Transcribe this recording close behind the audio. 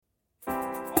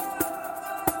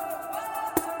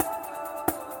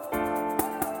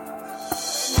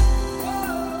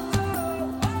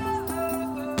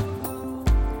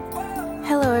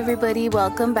everybody.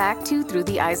 Welcome back to Through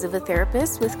the Eyes of a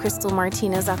Therapist with Crystal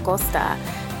Martinez Acosta.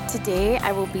 Today,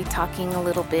 I will be talking a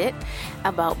little bit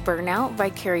about burnout,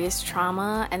 vicarious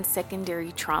trauma, and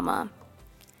secondary trauma.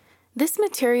 This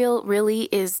material really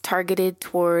is targeted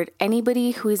toward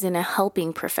anybody who is in a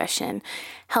helping profession.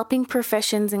 Helping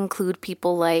professions include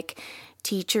people like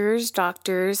teachers,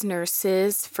 doctors,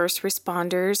 nurses, first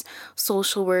responders,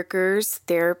 social workers,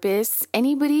 therapists,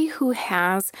 anybody who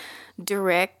has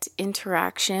direct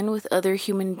interaction with other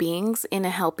human beings in a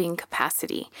helping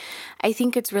capacity. I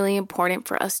think it's really important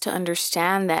for us to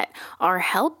understand that our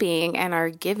helping and our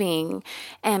giving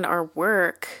and our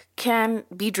work can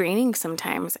be draining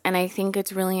sometimes. And I think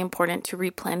it's really important to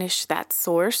replenish that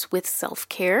source with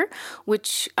self-care,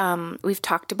 which we've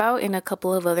talked about in a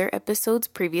couple of other episodes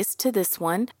previous to this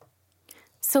one.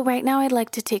 So right now I'd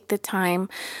like to take the time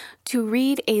to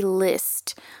read a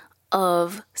list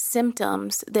of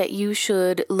symptoms that you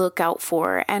should look out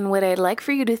for. And what I'd like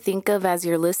for you to think of as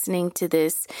you're listening to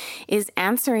this is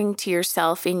answering to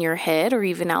yourself in your head or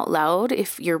even out loud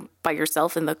if you're by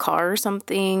yourself in the car or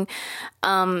something.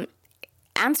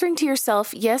 Answering to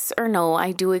yourself, yes or no,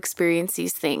 I do experience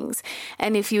these things.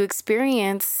 And if you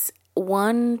experience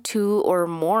 1, 2, or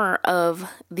more of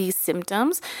these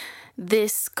symptoms,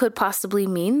 this could possibly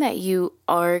mean that you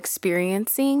are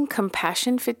experiencing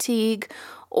compassion fatigue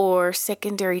or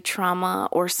secondary trauma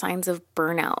or signs of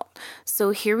burnout.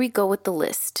 So here we go with the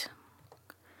list.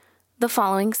 The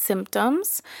following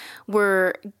symptoms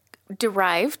were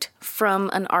derived from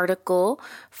an article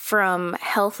from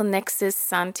Health Nexus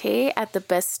Santé at the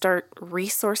Best Start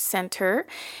Resource Center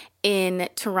in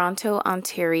Toronto,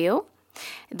 Ontario.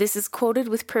 This is quoted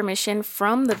with permission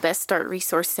from the Best Start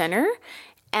Resource Center.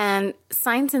 And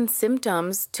signs and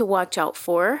symptoms to watch out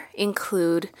for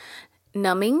include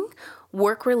numbing,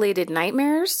 work-related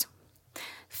nightmares,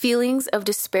 feelings of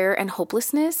despair and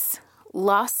hopelessness,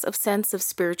 loss of sense of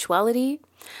spirituality,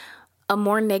 a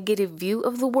more negative view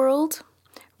of the world,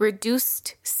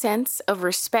 reduced sense of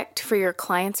respect for your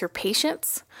clients or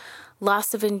patients,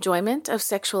 loss of enjoyment of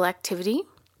sexual activity,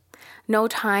 no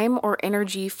time or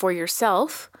energy for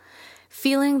yourself,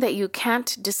 feeling that you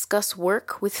can't discuss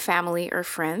work with family or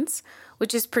friends,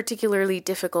 which is particularly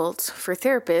difficult for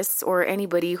therapists or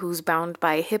anybody who's bound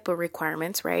by HIPAA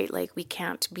requirements, right? Like we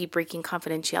can't be breaking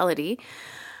confidentiality.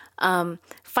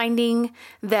 Finding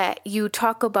that you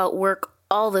talk about work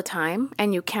all the time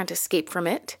and you can't escape from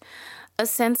it. A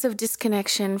sense of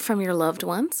disconnection from your loved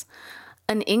ones.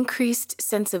 An increased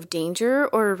sense of danger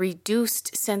or a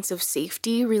reduced sense of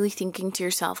safety, really thinking to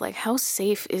yourself, like, how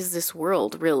safe is this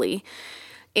world, really?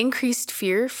 Increased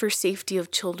fear for safety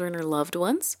of children or loved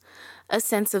ones. A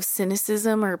sense of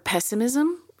cynicism or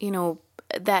pessimism,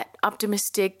 that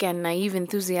optimistic and naive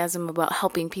enthusiasm about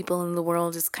helping people in the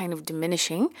world is kind of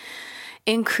diminishing.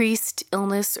 Increased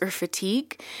illness or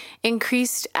fatigue,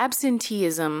 increased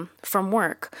absenteeism from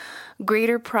work,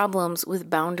 greater problems with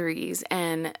boundaries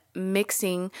and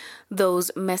mixing those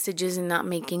messages and not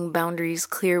making boundaries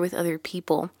clear with other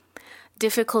people,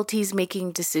 difficulties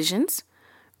making decisions,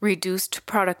 reduced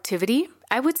productivity,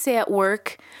 I would say at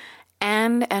work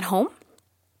and at home,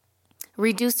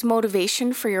 reduced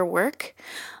motivation for your work,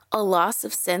 a loss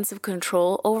of sense of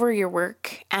control over your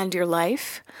work and your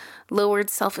life, lowered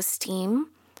self-esteem,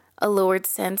 a lowered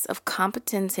sense of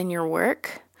competence in your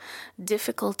work,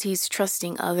 difficulties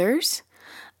trusting others,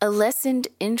 a lessened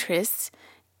interest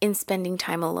in spending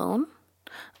time alone,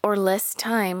 or less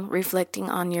time reflecting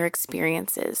on your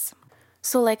experiences.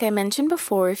 So like I mentioned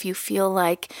before, if you feel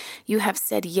like you have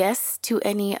said yes to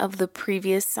any of the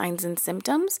previous signs and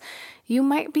symptoms, you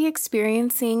might be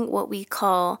experiencing what we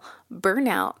call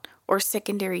burnout or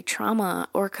secondary trauma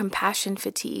or compassion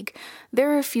fatigue.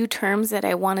 There are a few terms that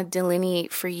I want to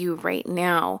delineate for you right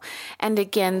now. And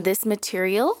again, this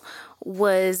material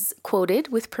was quoted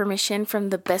with permission from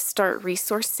the Best Start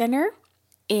Resource Center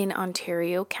in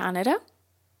Ontario, Canada.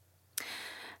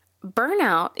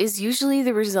 Burnout is usually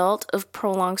the result of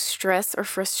prolonged stress or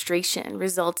frustration,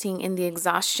 resulting in the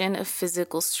exhaustion of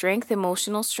physical strength,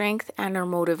 emotional strength, and or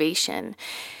motivation.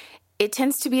 It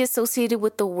tends to be associated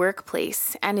with the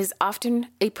workplace and is often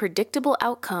a predictable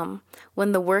outcome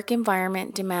when the work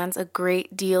environment demands a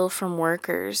great deal from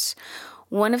workers.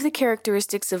 One of the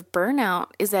characteristics of burnout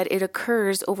is that it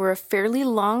occurs over a fairly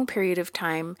long period of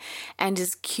time and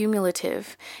is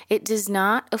cumulative. It does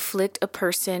not afflict a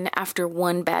person after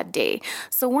one bad day.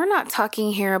 So we're not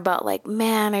talking here about like,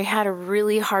 man, I had a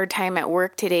really hard time at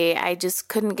work today. I just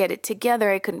couldn't get it together.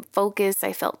 I couldn't focus.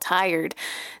 I felt tired.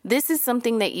 This is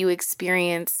something that you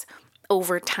experience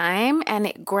over time and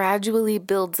it gradually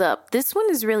builds up. This one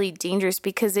is really dangerous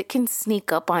because it can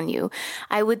sneak up on you.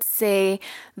 I would say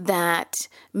that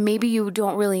maybe you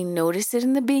don't really notice it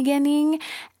in the beginning,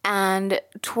 and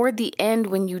toward the end,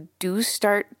 when you do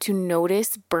start to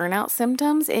notice burnout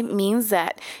symptoms, it means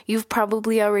that you've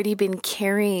probably already been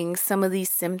carrying some of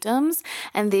these symptoms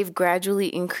and they've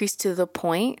gradually increased to the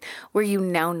point where you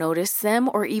now notice them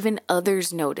or even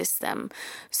others notice them.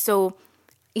 So,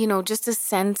 just a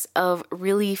sense of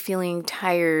really feeling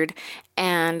tired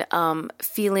and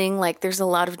feeling like there's a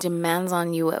lot of demands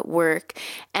on you at work.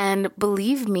 And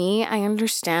believe me, I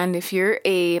understand if you're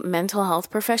a mental health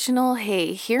professional,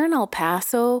 hey, here in El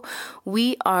Paso,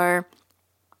 we are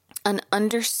an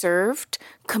underserved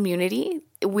community.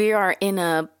 We are in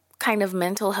a kind of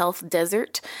mental health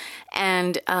desert,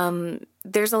 and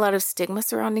there's a lot of stigma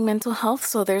surrounding mental health.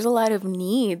 So there's a lot of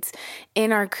needs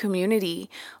in our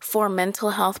community for mental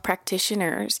health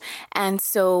practitioners. And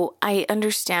so I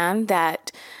understand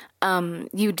that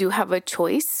you do have a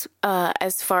choice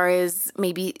as far as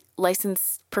maybe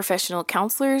licensed professional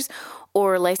counselors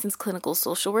or licensed clinical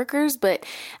social workers. But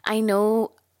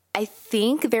I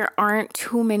think there aren't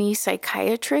too many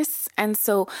psychiatrists. And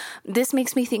so this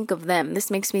makes me think of them.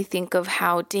 This makes me think of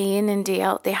how day in and day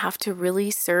out, they have to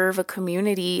really serve a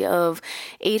community of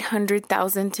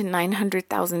 800,000 to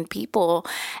 900,000 people.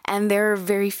 And there are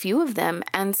very few of them.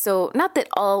 And so not that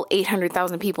all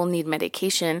 800,000 people need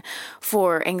medication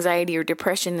for anxiety or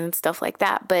depression and stuff like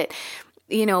that, but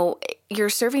you're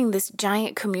serving this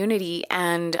giant community,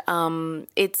 and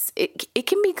it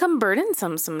can become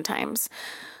burdensome sometimes.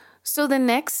 So the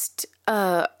next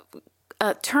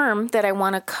term that I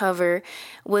want to cover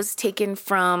was taken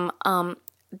from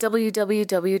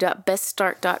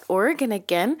www.beststart.org. And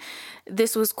again,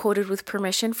 this was quoted with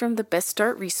permission from the Best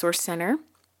Start Resource Center.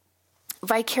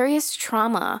 Vicarious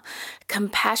trauma,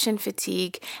 compassion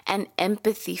fatigue, and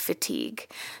empathy fatigue.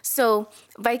 So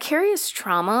vicarious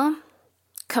trauma,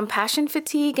 compassion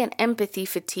fatigue, and empathy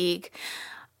fatigue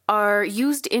are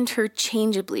used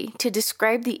interchangeably to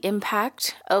describe the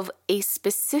impact of a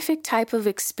specific type of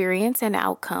experience and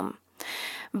outcome.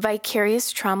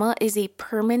 Vicarious trauma is a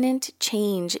permanent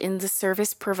change in the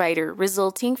service provider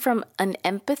resulting from an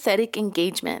empathetic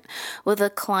engagement with a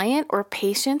client or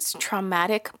patient's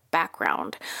traumatic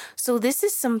background. So this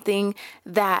is something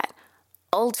that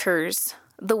alters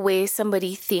the way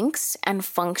somebody thinks and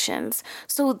functions.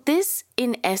 So this,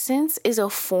 in essence, is a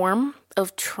form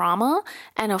of trauma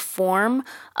and a form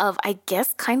of, I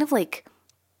guess, kind of like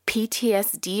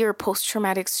PTSD or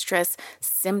post-traumatic stress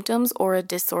symptoms or a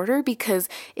disorder, because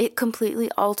it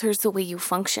completely alters the way you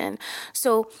function.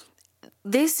 So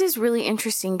this is really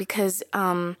interesting because,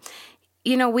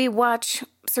 we watch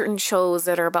certain shows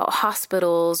that are about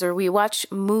hospitals, or we watch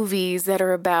movies that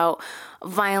are about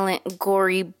violent,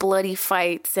 gory, bloody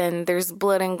fights, and there's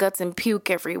blood and guts and puke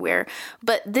everywhere.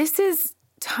 But this is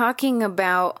talking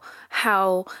about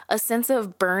how a sense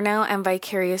of burnout and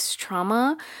vicarious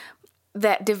trauma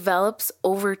that develops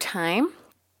over time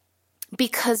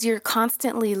because you're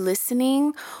constantly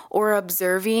listening or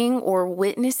observing or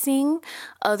witnessing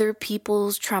other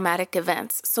people's traumatic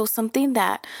events. So something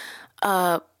that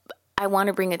I want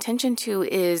to bring attention to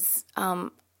is,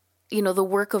 the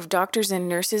work of doctors and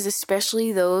nurses,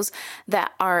 especially those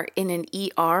that are in an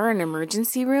ER, an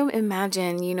emergency room.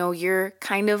 Imagine, you're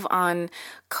kind of on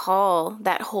call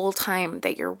that whole time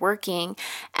that you're working.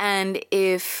 And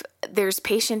if there's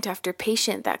patient after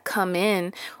patient that come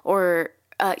in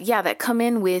that come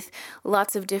in with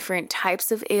lots of different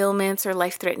types of ailments or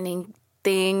life-threatening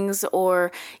things,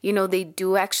 or, they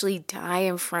do actually die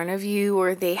in front of you,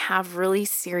 or they have really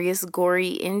serious gory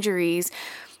injuries.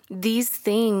 These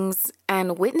things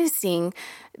and witnessing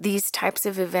these types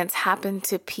of events happen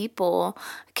to people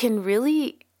can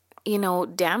really,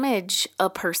 damage a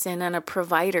person and a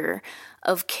provider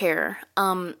of care.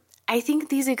 I think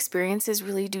these experiences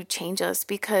really do change us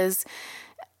because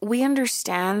we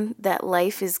understand that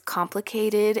life is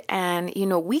complicated, and,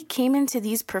 we came into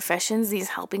these professions, these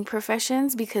helping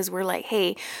professions, because we're like,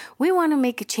 hey, we want to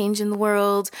make a change in the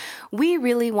world. We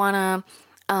really want to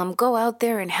go out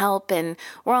there and help, and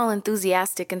we're all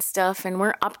enthusiastic and stuff, and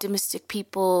we're optimistic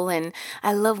people, and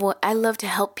I love to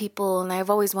help people, and I've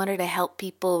always wanted to help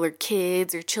people or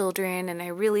kids or children, and I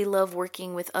really love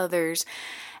working with others.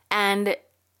 And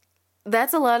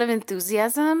that's a lot of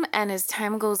enthusiasm, and as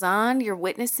time goes on, you're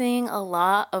witnessing a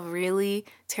lot of really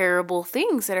terrible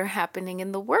things that are happening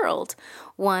in the world,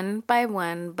 one by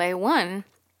one by one.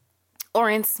 or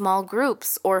in small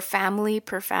groups, or family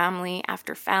per family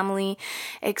after family,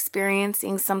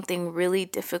 experiencing something really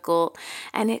difficult.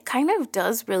 And it kind of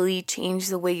does really change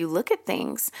the way you look at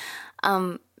things.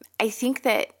 I think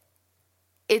that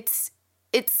it's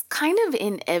kind of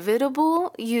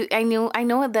inevitable. I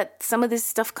know that some of this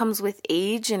stuff comes with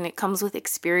age, and it comes with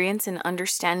experience and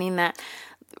understanding that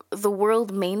the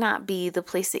world may not be the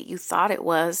place that you thought it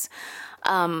was.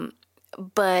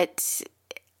 But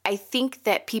I think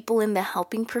that people in the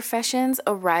helping professions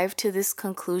arrive to this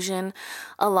conclusion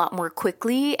a lot more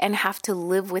quickly and have to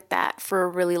live with that for a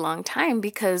really long time,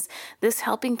 because this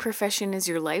helping profession is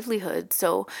your livelihood.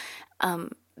 So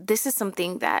this is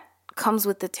something that comes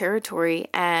with the territory,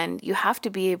 and you have to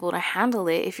be able to handle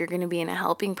it if you're going to be in a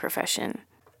helping profession.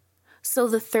 So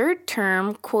the third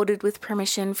term, quoted with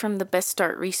permission from the Best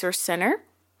Start Resource Center,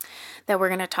 that we're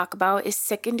going to talk about is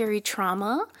secondary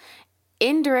trauma,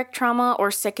 indirect trauma, or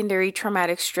secondary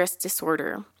traumatic stress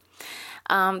disorder.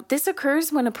 This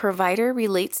occurs when a provider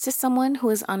relates to someone who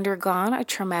has undergone a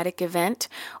traumatic event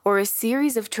or a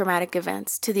series of traumatic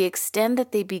events to the extent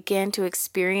that they begin to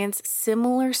experience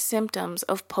similar symptoms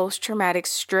of post-traumatic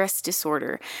stress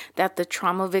disorder that the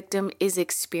trauma victim is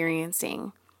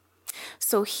experiencing.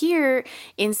 So here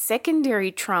in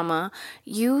secondary trauma,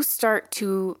 you start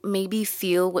to maybe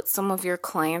feel what some of your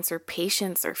clients or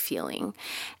patients are feeling.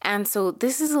 And so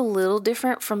this is a little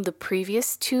different from the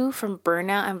previous two, from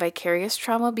burnout and vicarious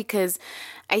trauma, because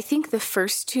I think the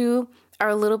first two are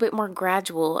a little bit more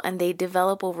gradual and they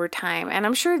develop over time. And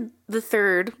I'm sure the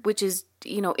third, which is,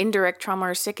 indirect trauma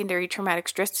or secondary traumatic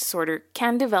stress disorder,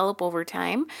 can develop over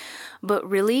time. But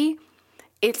really,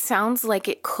 it sounds like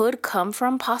it could come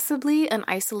from possibly an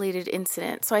isolated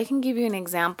incident. So I can give you an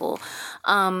example.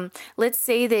 Let's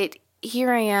say that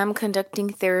here I am conducting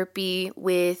therapy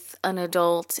with an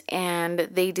adult and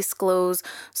they disclose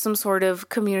some sort of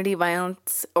community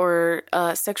violence or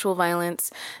sexual violence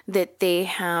that they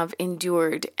have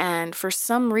endured. And for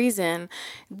some reason,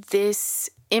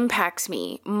 this impacts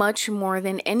me much more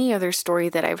than any other story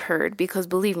that I've heard, because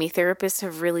believe me, therapists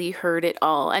have really heard it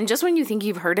all. And just when you think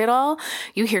you've heard it all,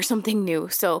 you hear something new.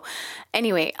 So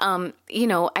anyway,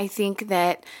 I think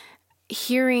that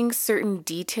hearing certain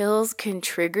details can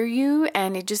trigger you,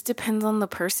 and it just depends on the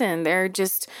person. There are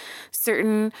just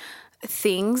certain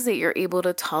things that you're able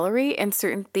to tolerate and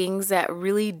certain things that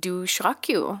really do shock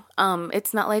you.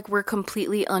 It's not like we're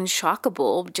completely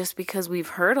unshockable just because we've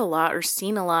heard a lot or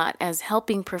seen a lot as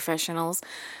helping professionals.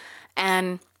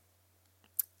 And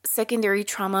secondary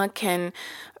trauma can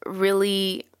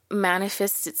really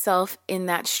manifest itself in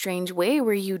that strange way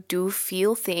where you do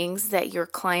feel things that your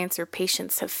clients or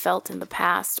patients have felt in the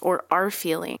past or are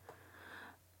feeling.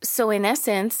 So in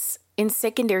essence, in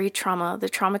secondary trauma, the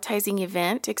traumatizing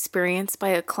event experienced by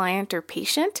a client or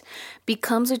patient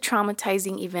becomes a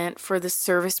traumatizing event for the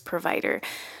service provider.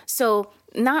 So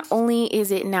not only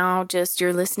is it now just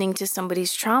you're listening to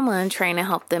somebody's trauma and trying to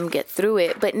help them get through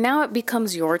it, but now it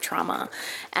becomes your trauma.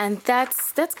 And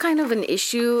that's kind of an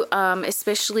issue,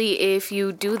 especially if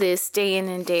you do this day in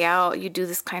and day out, you do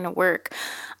this kind of work,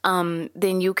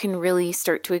 then you can really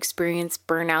start to experience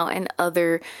burnout and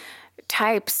other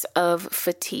types of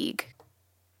fatigue.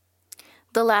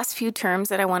 The last few terms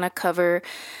that I want to cover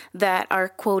that are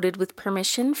quoted with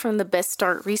permission from the Best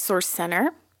Start Resource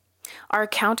Center are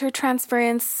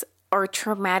countertransference or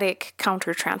traumatic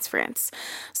countertransference.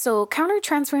 So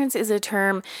countertransference is a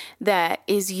term that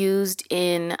is used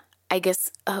in,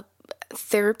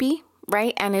 therapy,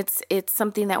 right? And it's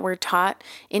something that we're taught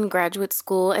in graduate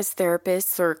school as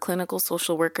therapists or clinical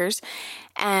social workers.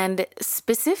 And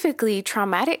specifically,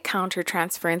 traumatic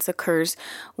countertransference occurs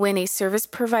when a service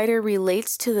provider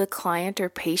relates to the client or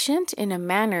patient in a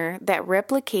manner that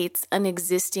replicates an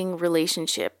existing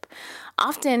relationship.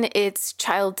 Often it's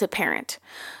child to parent.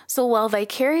 So while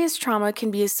vicarious trauma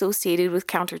can be associated with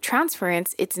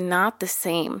countertransference, it's not the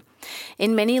same.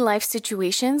 In many life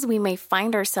situations, we may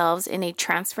find ourselves in a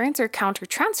transference or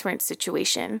countertransference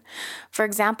situation. For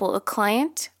example, a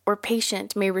client or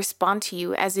patient may respond to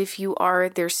you as if you are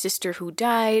their sister who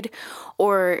died,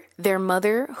 or their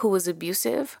mother who was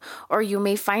abusive, or you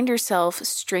may find yourself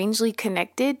strangely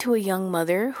connected to a young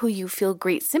mother who you feel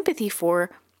great sympathy for,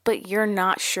 but you're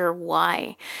not sure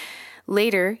why.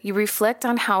 Later, you reflect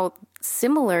on how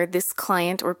similar this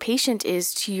client or patient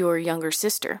is to your younger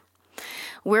sister.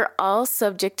 We're all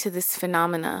subject to this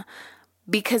phenomena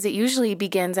because it usually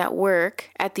begins at work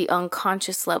at the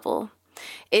unconscious level.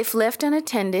 If left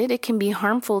unattended, it can be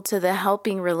harmful to the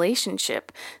helping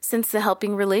relationship, since the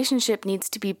helping relationship needs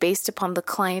to be based upon the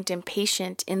client and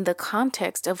patient in the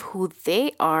context of who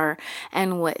they are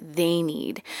and what they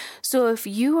need. So if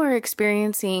you are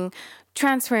experiencing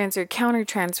transference or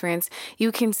countertransference,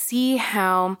 you can see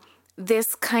how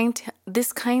this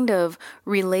kind of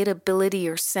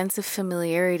relatability or sense of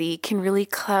familiarity can really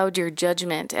cloud your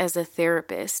judgment as a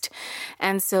therapist.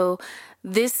 And so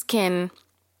this can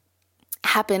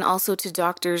happen also to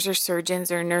doctors or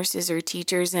surgeons or nurses or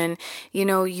teachers. And,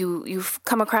 you've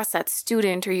come across that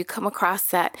student or you come across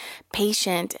that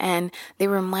patient and they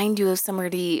remind you of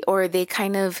somebody, or they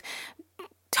kind of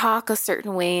talk a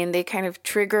certain way and they kind of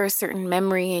trigger a certain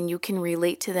memory, and you can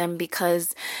relate to them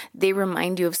because they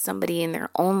remind you of somebody in their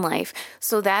own life.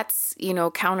 So that's,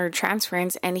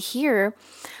 countertransference. And here,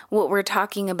 what we're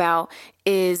talking about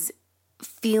is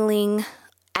feeling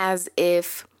as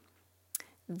if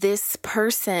this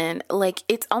person, like,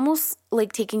 it's almost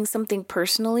like taking something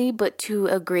personally, but to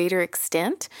a greater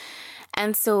extent.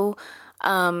 And so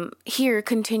here,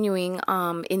 continuing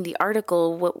in the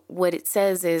article, what it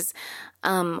says is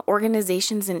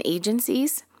organizations and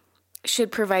agencies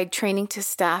should provide training to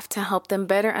staff to help them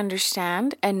better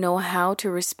understand and know how to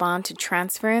respond to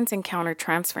transference and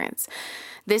countertransference.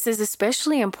 This is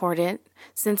especially important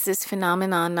since this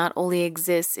phenomenon not only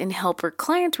exists in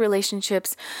helper-client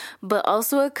relationships, but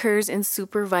also occurs in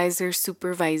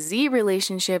supervisor-supervisee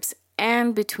relationships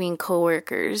and between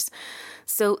coworkers.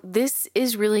 So this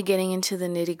is really getting into the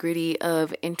nitty-gritty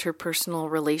of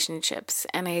interpersonal relationships.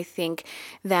 And I think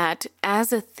that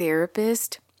as a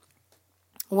therapist,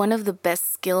 one of the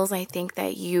best skills I think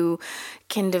that you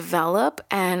can develop,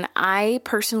 and I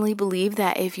personally believe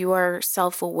that if you are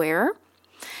self-aware,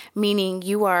 meaning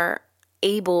you are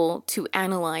able to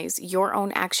analyze your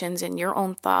own actions and your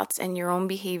own thoughts and your own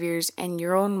behaviors and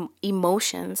your own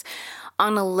emotions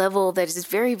on a level that is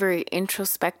very, very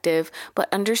introspective,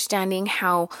 but understanding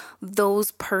how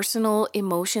those personal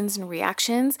emotions and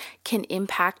reactions can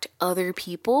impact other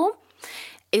people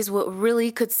is what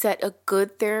really could set a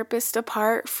good therapist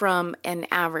apart from an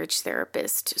average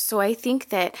therapist. So I think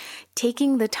that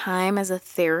taking the time as a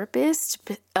therapist,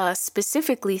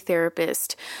 specifically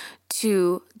therapist,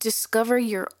 to discover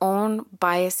your own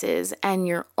biases and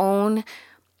your own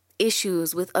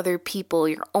issues with other people,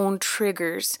 your own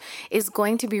triggers, is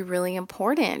going to be really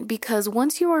important, because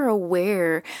once you are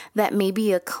aware that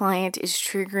maybe a client is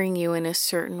triggering you in a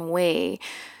certain way,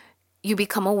 you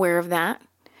become aware of that.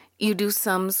 You do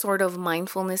some sort of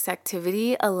mindfulness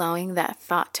activity, allowing that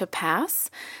thought to pass,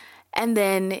 and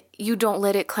then you don't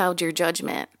let it cloud your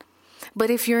judgment. But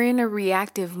if you're in a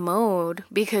reactive mode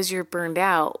because you're burned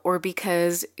out or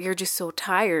because you're just so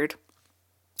tired,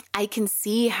 I can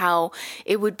see how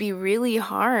it would be really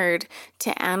hard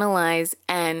to analyze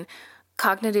and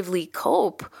cognitively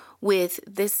cope with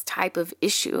this type of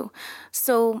issue.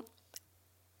 So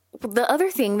the other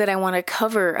thing that I want to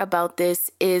cover about this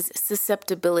is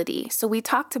susceptibility. So we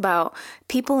talked about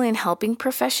people in helping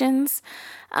professions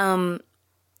are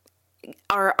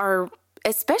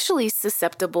especially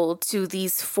susceptible to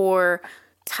these 4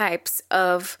 types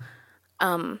of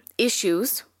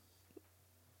issues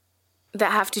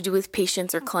that have to do with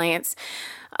patients or clients: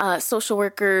 social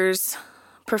workers,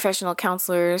 professional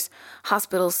counselors,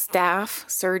 hospital staff,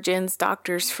 surgeons,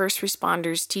 doctors, first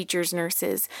responders, teachers,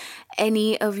 nurses,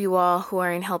 any of you all who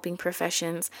are in helping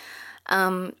professions.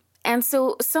 And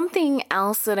so something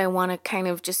else that I want to kind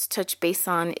of just touch base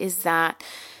on is that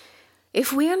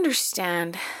if we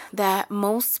understand that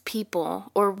most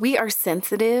people, or we are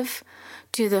sensitive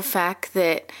to the fact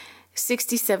that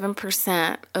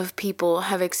 67% of people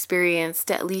have experienced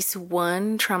at least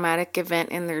one traumatic event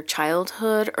in their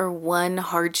childhood or one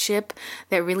hardship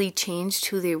that really changed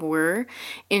who they were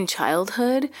in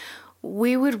childhood,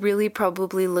 we would really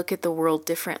probably look at the world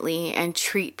differently and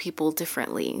treat people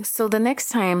differently. So the next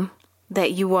time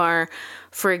that you are,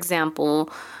 for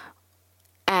example,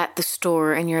 at the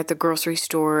store and you're at the grocery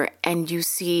store and you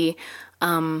see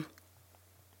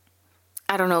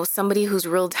somebody who's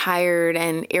real tired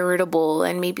and irritable,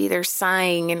 and maybe they're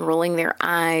sighing and rolling their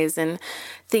eyes and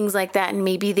things like that, and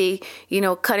maybe they,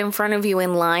 cut in front of you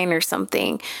in line or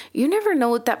something. You never know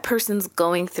what that person's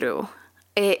going through.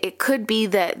 It could be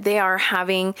that they are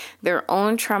having their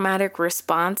own traumatic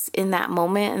response in that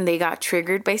moment and they got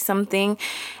triggered by something.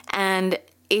 And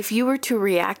if you were to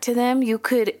react to them, you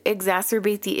could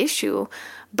exacerbate the issue.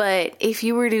 But if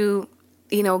you were to,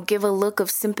 give a look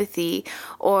of sympathy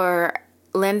or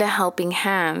lend a helping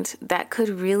hand, that could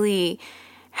really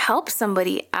help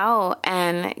somebody out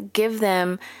and give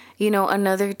them,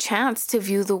 another chance to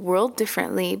view the world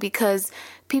differently, because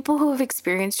people who have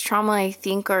experienced trauma, I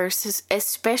think, are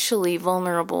especially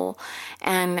vulnerable.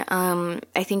 And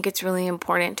I think it's really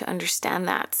important to understand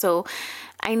that. So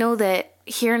I know that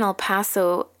here in El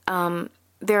Paso,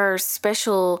 there are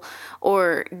special,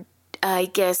 or I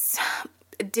guess,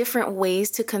 different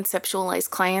ways to conceptualize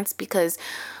clients, because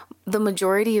the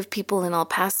majority of people in El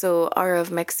Paso are of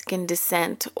Mexican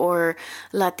descent or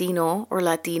Latino or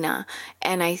Latina.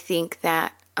 And I think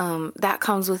that that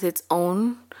comes with its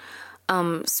own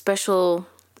special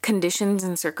conditions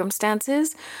and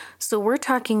circumstances. So we're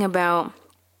talking about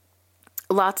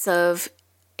lots of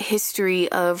history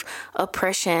of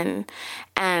oppression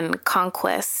and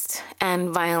conquest and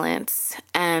violence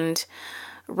and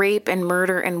rape and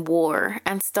murder and war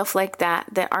and stuff like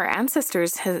that our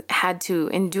ancestors had to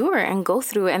endure and go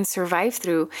through and survive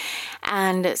through.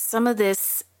 And some of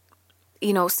this,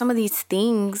 some of these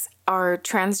things are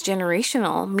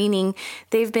transgenerational, meaning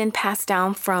they've been passed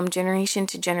down from generation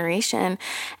to generation.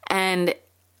 And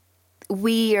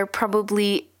we are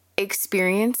probably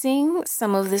experiencing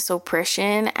some of this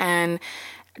oppression and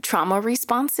trauma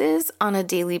responses on a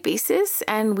daily basis,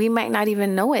 and we might not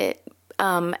even know it.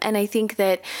 And I think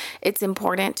that it's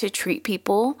important to treat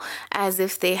people as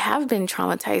if they have been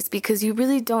traumatized, because you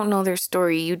really don't know their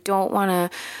story. You don't want to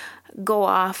go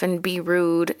off and be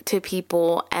rude to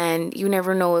people, and you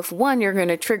never know if, one, you're going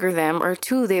to trigger them, or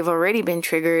two, they've already been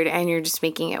triggered and you're just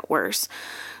making it worse.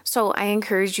 So I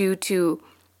encourage you to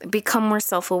become more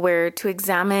self-aware, to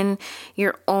examine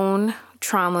your own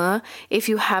trauma. If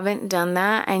you haven't done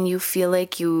that and you feel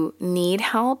like you need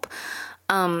help,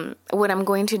 what I'm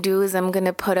going to do is I'm going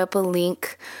to put up a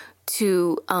link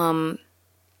to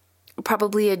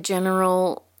probably a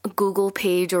general Google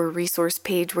page or resource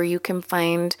page where you can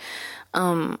find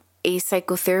a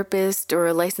psychotherapist or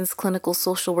a licensed clinical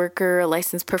social worker, a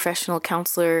licensed professional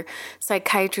counselor,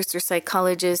 psychiatrist or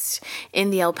psychologist in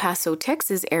the El Paso,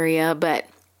 Texas area. But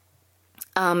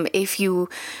if you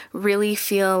really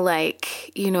feel like,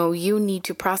 you need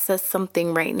to process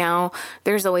something right now,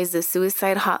 there's always the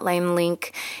suicide hotline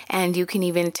link, and you can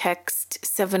even text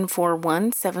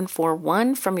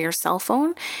 741-741 from your cell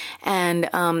phone. And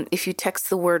if you text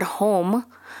the word home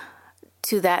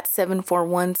to that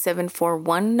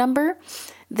 741-741 number,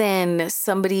 then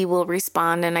somebody will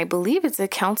respond. And I believe it's a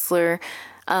counselor,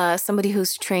 somebody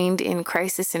who's trained in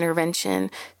crisis intervention,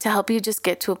 to help you just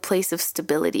get to a place of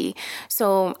stability.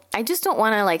 So I just don't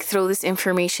want to throw this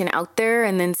information out there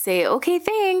and then say, okay,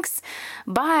 thanks,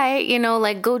 bye,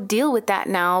 go deal with that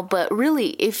now. But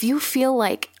really, if you feel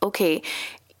like, okay,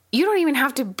 you don't even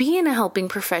have to be in a helping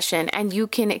profession, and you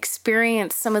can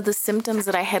experience some of the symptoms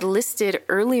that I had listed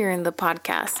earlier in the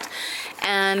podcast,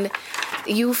 and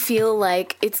you feel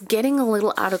like it's getting a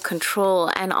little out of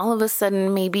control, and all of a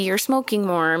sudden maybe you're smoking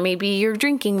more, maybe you're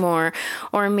drinking more,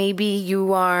 or maybe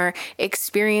you are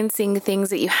experiencing things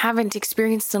that you haven't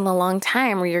experienced in a long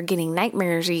time, or you're getting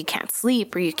nightmares, or you can't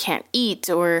sleep, or you can't eat,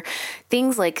 or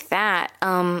things like that.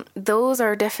 Those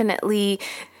are definitely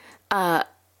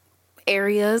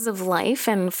areas of life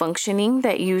and functioning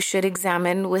that you should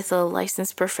examine with a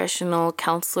licensed professional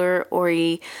counselor or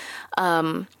a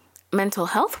mental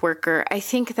health worker. I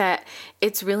think that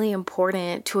it's really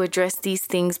important to address these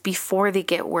things before they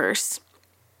get worse.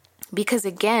 Because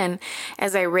again,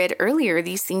 as I read earlier,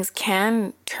 these things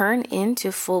can turn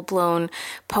into full-blown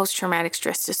post-traumatic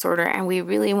stress disorder, and we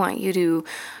really want you to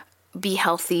be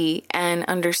healthy and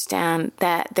understand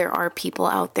that there are people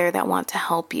out there that want to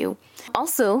help you.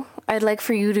 Also, I'd like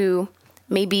for you to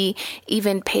maybe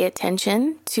even pay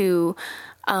attention to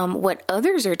what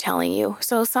others are telling you.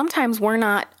 So sometimes we're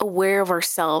not aware of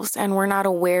ourselves, and we're not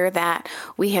aware that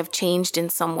we have changed in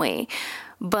some way.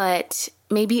 But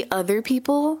maybe other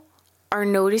people are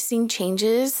noticing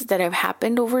changes that have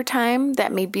happened over time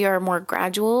that maybe are more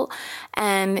gradual,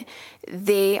 and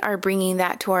they are bringing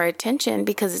that to our attention,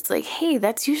 because it's like, hey,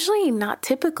 that's usually not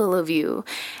typical of you.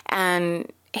 And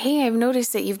hey, I've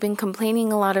noticed that you've been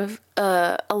complaining a lot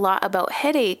about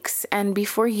headaches, and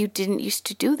before you didn't used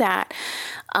to do that.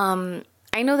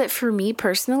 I know that for me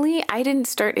personally, I didn't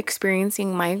start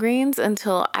experiencing migraines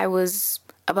until I was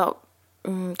about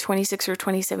 26 or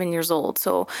 27 years old.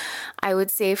 So I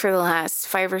would say for the last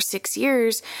 5 or 6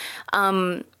 years,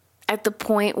 at the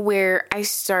point where I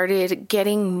started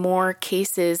getting more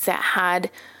cases that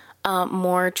had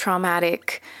more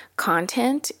traumatic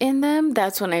content in them,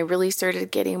 that's when I really started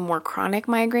getting more chronic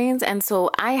migraines. And so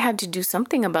I had to do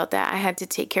something about that. I had to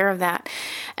take care of that.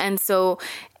 And so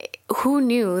who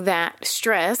knew that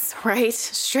stress, right?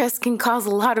 Stress can cause a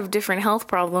lot of different health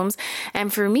problems.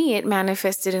 And for me, it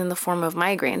manifested in the form of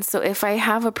migraines. So if I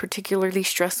have a particularly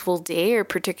stressful day or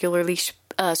particularly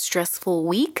stressful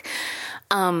week,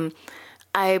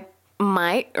 I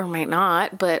might or might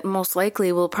not, but most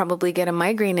likely will probably get a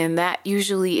migraine. And that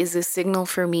usually is a signal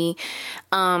for me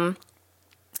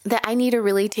that I need to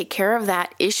really take care of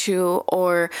that issue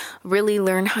or really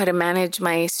learn how to manage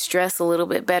my stress a little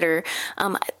bit better.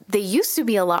 They used to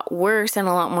be a lot worse and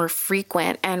a lot more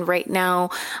frequent. And right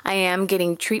now I am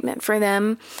getting treatment for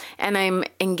them, and I'm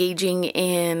engaging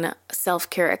in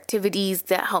self-care activities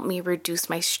that help me reduce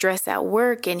my stress at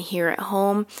work and here at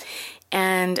home.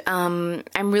 And I'm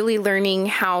really learning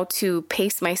how to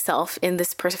pace myself in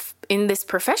this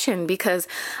profession, because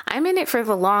I'm in it for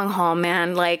the long haul,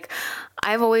 man. Like,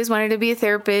 I've always wanted to be a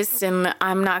therapist, and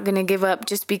I'm not going to give up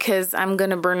just because I'm going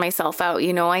to burn myself out.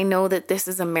 You know, I know that this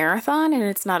is a marathon and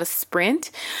it's not a sprint.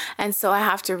 And so I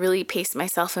have to really pace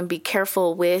myself and be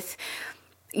careful with,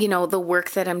 you know, the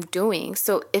work that I'm doing.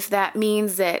 So if that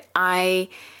means that I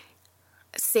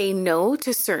say no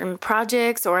to certain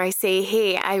projects, or I say,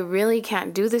 hey, I really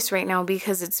can't do this right now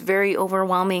because it's very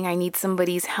overwhelming, I need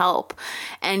somebody's help,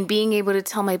 and being able to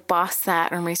tell my boss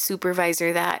that or my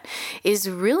supervisor that is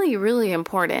really, really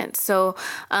important. So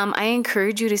I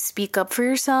encourage you to speak up for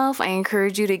yourself. I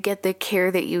encourage you to get the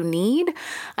care that you need.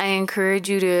 I encourage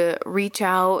you to reach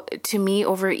out to me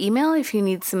over email if you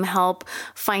need some help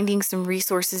finding some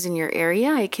resources in your area.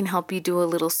 I can help you do a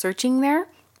little searching there.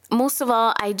 Most of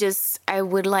all, I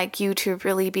would like you to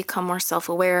really become more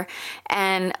self-aware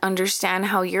and understand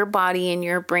how your body and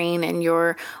your brain and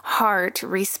your heart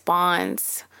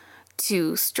responds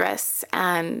to stress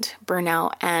and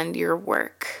burnout and your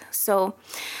work. So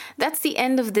that's the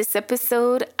end of this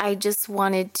episode. I just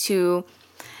wanted to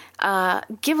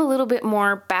give a little bit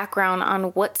more background on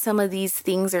what some of these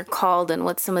things are called and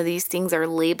what some of these things are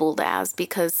labeled as,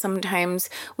 because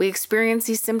sometimes we experience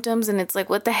these symptoms and it's like,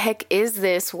 what the heck is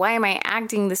this? Why am I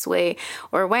acting this way?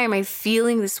 Or why am I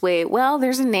feeling this way? Well,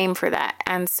 there's a name for that.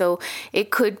 And so it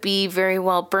could be very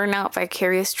well burnout,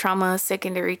 vicarious trauma,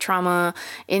 secondary trauma,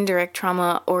 indirect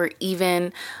trauma, or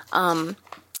even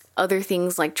other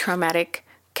things like traumatic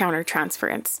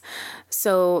countertransference.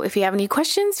 So if you have any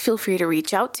questions, feel free to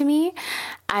reach out to me.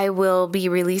 I will be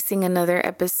releasing another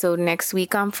episode next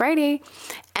week on Friday,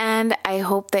 and I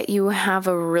hope that you have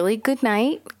a really good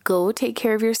night. Go take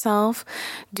care of yourself,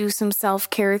 do some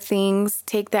self-care things,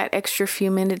 take that extra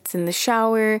few minutes in the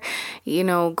shower,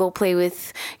 go play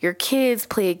with your kids,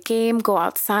 play a game, go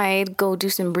outside, go do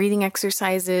some breathing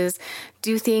exercises,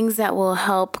 do things that will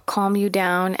help calm you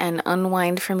down and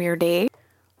unwind from your day.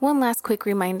 One last quick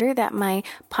reminder that my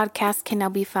podcast can now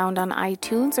be found on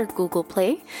iTunes or Google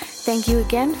Play. Thank you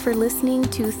again for listening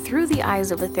to Through the Eyes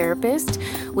of a Therapist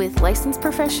with licensed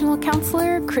professional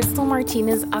counselor Crystal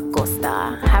Martinez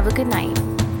Acosta. Have a good night.